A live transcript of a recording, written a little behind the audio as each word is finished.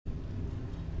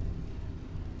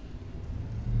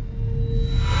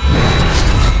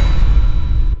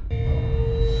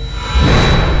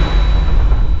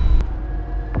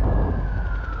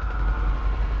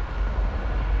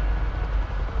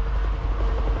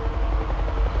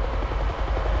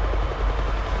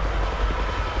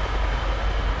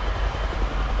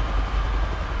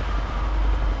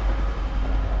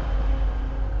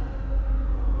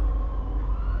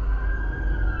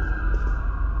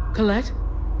Colette?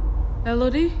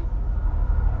 Elodie?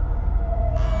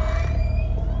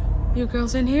 You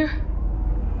girls in here?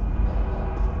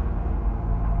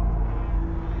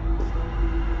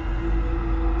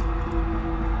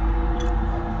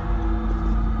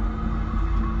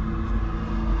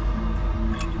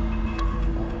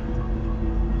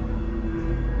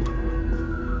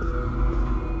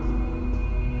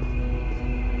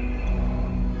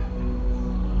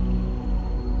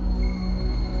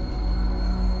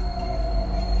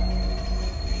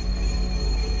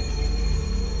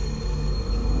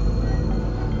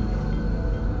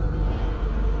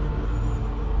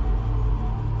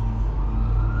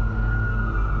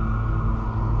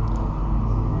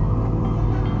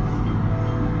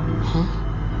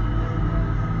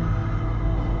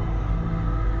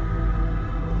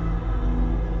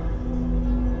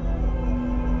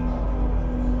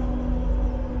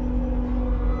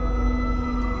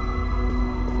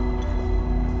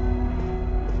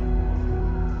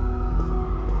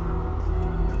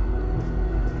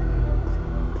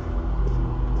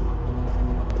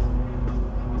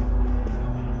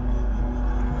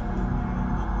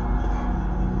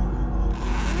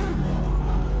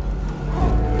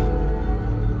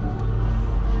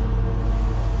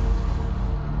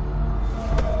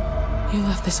 You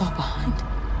left this all behind.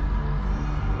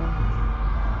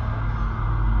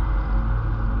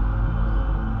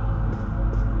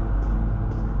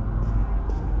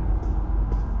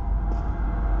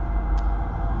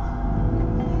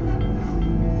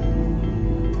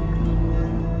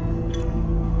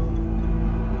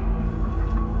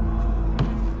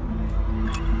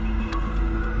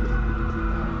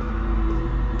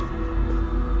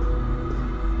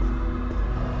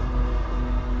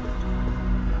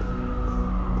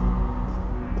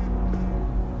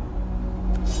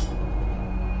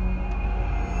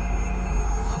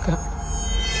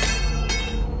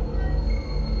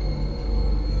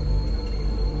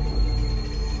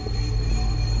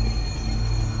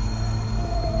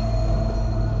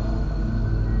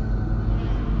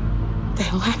 What the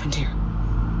hell happened here?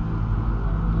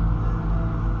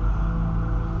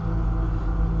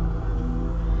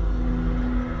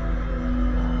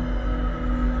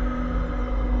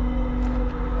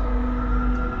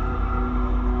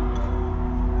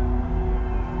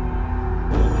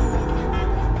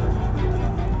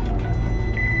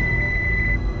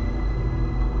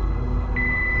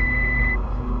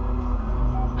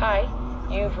 Hi,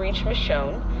 you've reached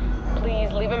Michonne.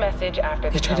 Please leave a message after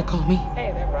the They tried to tone. call me?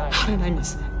 Hey, they're right. How did I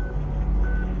miss that?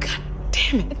 God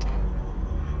damn it.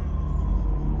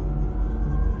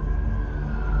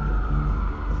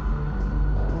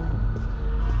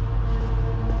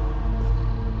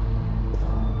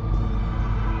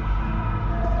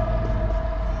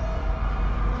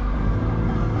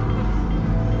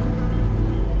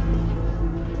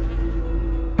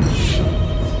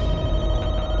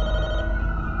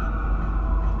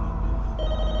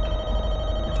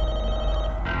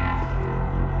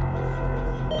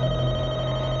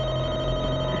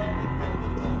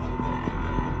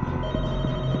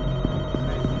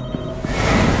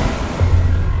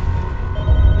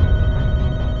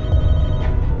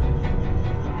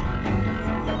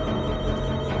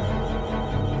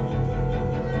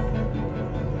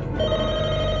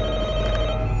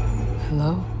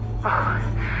 Hello?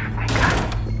 Oh, thank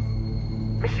God.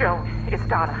 Michonne, it's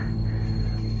Donna.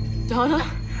 Donna?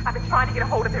 I've been trying to get a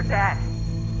hold of their dad.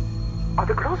 Are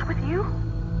the girls with you?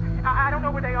 I don't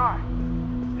know where they are.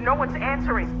 No one's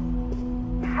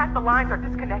answering. Half the lines are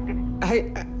disconnected.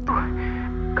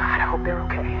 God, I hope they're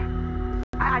okay.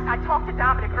 I talked to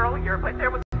Dominic earlier, but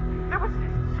there was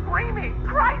screaming.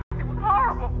 Christ, it was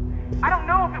horrible. I don't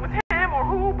know if it was him or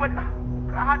who, but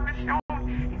God,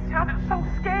 Michonne, he sounded so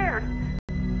scared.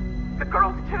 The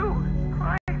girls too,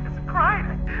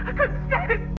 crying. I couldn't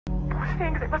stand it. Poor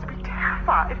things, they must be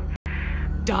terrified.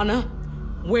 Donna?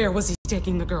 Where was he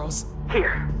taking the girls?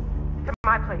 Here, to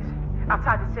my place,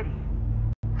 outside the city.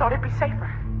 Thought it'd be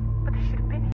safer, but they should have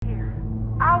been here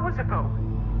hours ago.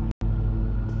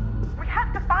 We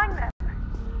have to find them.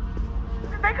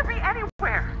 They could be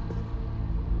anywhere.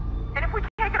 And if we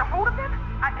can't get a hold of them,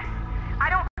 I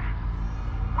don't...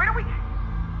 What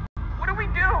do we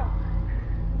do?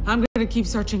 I'm gonna keep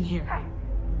searching here.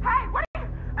 Hey, what are you...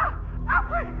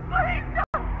 please, no!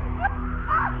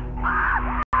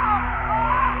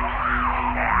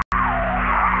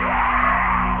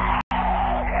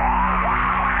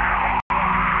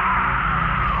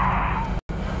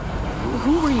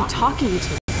 Who were you talking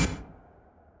to?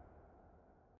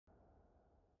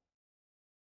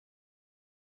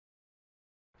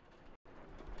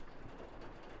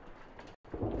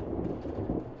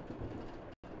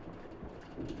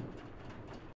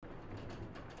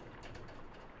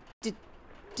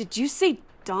 Did you say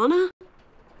Donna?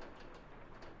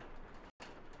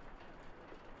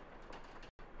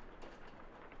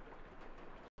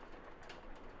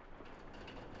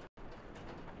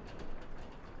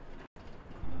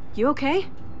 You okay?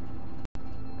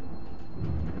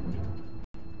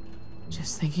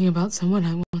 Just thinking about someone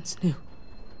I once knew.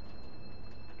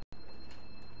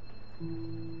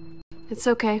 It's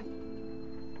okay.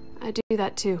 I do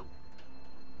that too.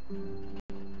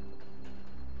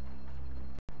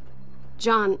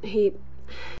 John, he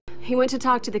went to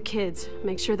talk to the kids,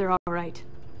 make sure they're all right,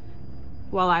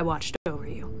 while I watched over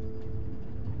you.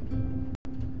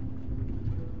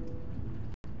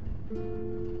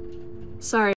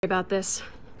 Sorry about this.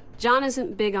 John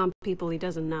isn't big on people he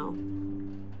doesn't know.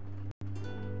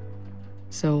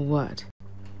 So what?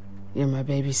 You're my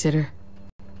babysitter?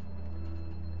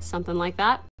 Something like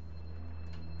that.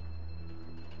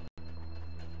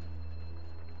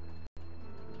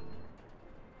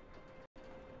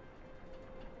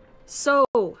 So,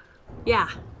 yeah,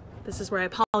 this is where I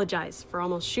apologize for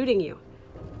almost shooting you.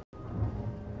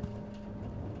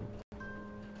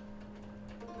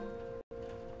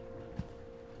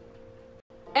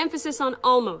 Emphasis on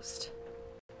almost.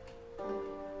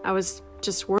 I was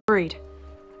just worried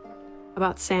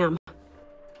about Sam.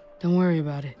 Don't worry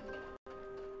about it.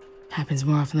 Happens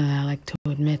more often than I like to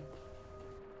admit.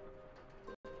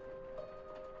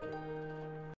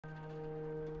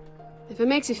 If it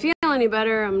makes you feel any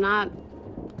better, I'm not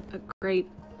a great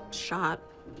shot.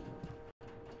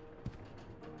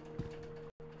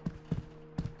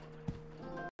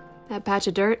 That patch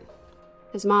of dirt,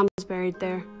 his mom's buried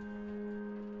there.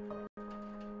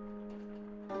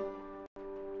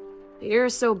 A year or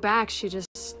so back, she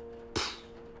just...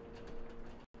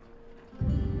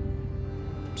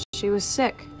 She was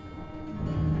sick.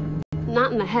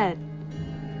 Not in the head.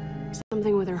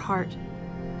 Something with her heart.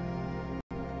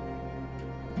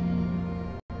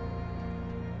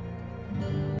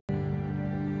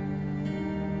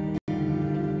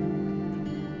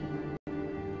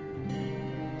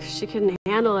 She couldn't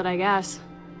handle it, I guess.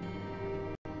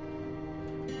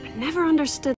 I never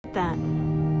understood that.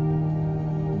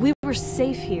 We were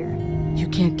safe here. You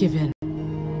can't give in.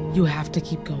 You have to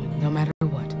keep going, no matter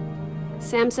what.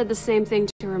 Sam said the same thing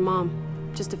to her mom,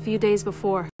 just a few days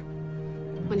before.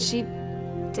 When she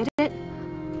did it,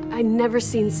 I'd never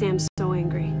seen Sam so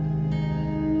angry.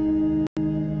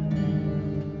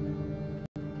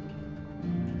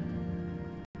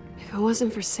 If it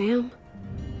wasn't for Sam...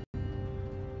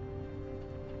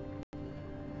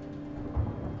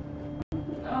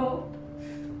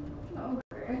 No,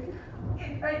 Greg.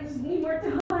 I just need more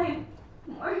time.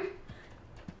 More.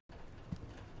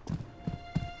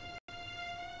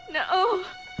 No.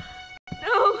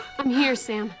 No. I'm here,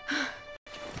 Sam.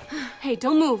 Hey,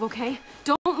 don't move, okay?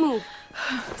 Don't move.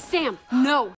 Sam,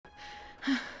 no.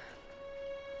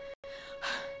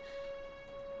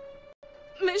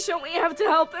 Michonne, we have to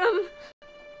help him.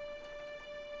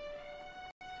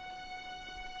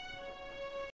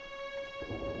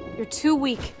 You're too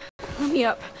weak. Let me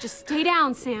up. Just stay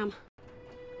down, Sam.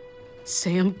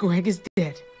 Sam, Greg is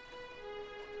dead.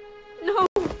 No,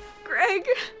 Greg.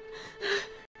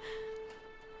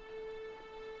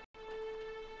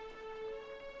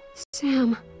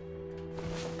 Sam.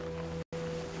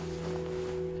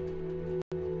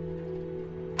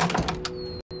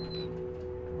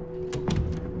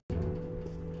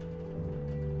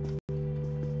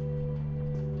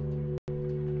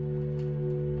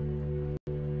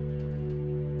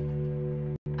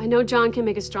 I know John can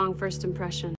make a strong first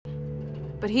impression,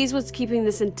 but he's what's keeping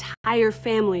this entire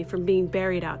family from being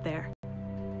buried out there.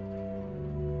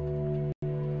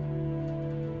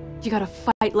 You gotta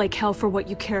fight like hell for what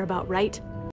you care about, right?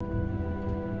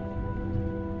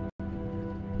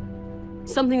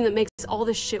 Something that makes all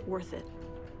this shit worth it.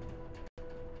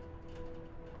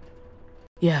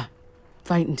 Yeah,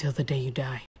 fight until the day you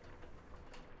die.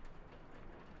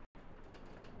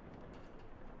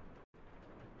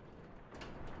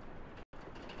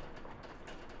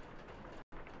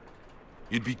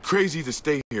 You'd be crazy to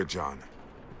stay here, John.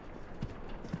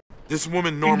 This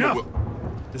woman Norma Enough! will...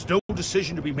 There's no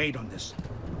decision to be made on this.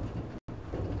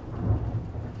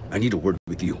 I need a word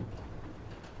with you.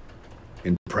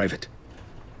 In private.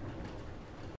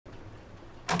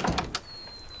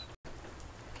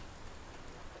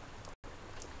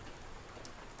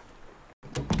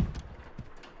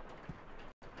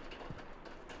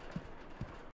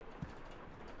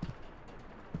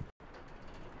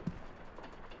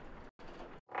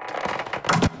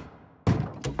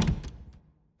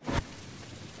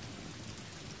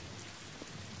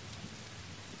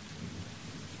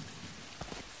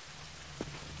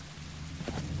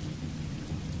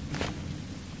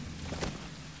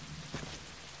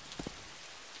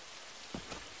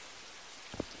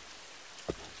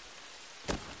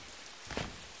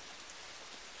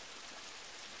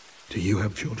 Do you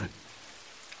have children?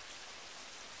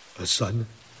 A son?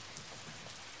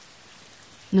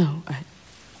 No,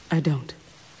 I don't.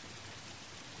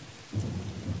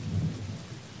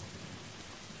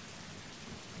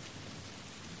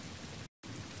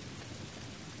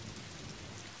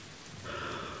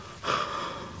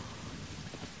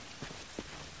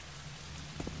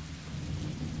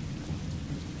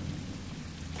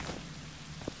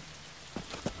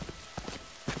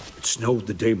 It snowed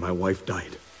the day my wife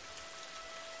died.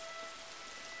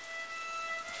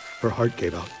 Her heart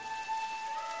gave out.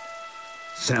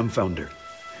 Sam found her.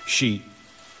 She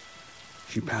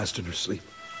passed in her sleep.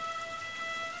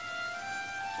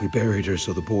 We buried her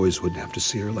so the boys wouldn't have to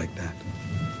see her like that.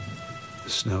 The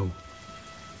snow,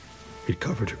 it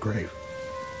covered her grave.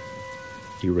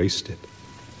 Erased it.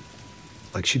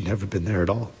 Like she'd never been there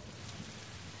at all.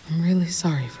 I'm really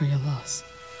sorry for your loss.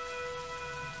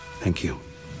 Thank you.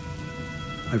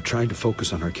 I've tried to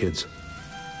focus on our kids.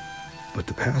 But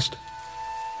the past,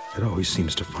 it always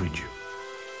seems to find you.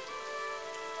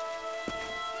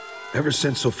 Ever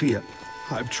since Sophia,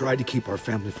 I've tried to keep our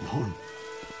family from harm.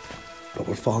 But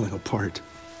we're falling apart,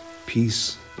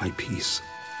 piece by piece.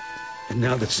 And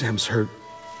now that Sam's hurt,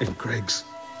 and Greg's,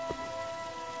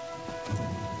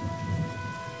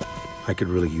 I could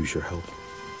really use your help.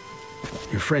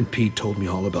 Your friend Pete told me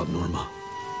all about Norma,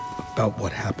 about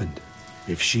what happened.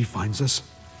 If she finds us,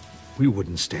 we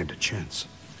wouldn't stand a chance.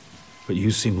 But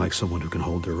you seem like someone who can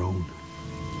hold their own.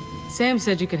 Sam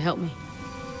said you could help me.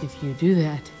 If you do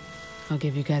that, I'll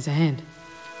give you guys a hand.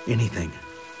 Anything,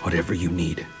 whatever you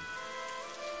need.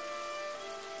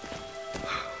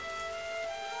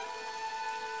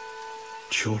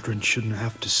 Children shouldn't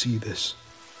have to see this.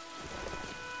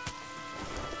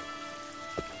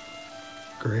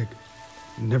 Greg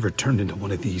never turned into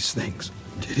one of these things,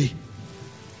 did he?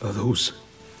 Or those,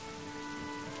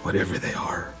 whatever they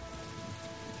are.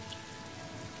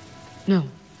 No,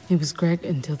 it was Greg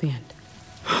until the end.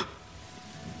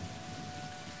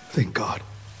 Thank God.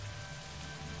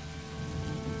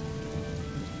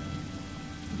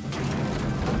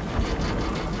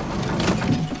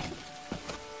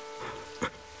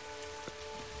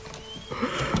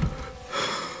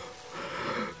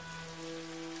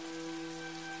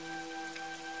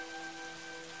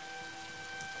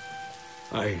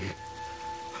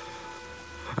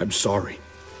 I'm sorry.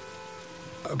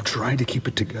 I'm trying to keep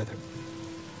it together.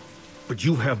 But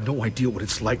you have no idea what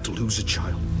it's like to lose a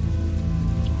child.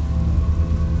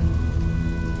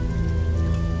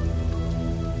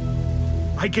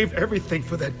 I gave everything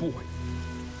for that boy.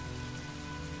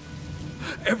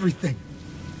 Everything.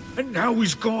 And now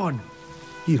he's gone.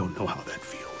 You don't know how that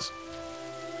feels.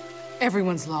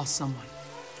 Everyone's lost someone.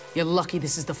 You're lucky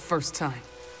this is the first time.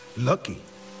 Lucky?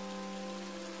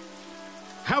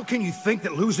 How can you think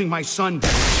that losing my son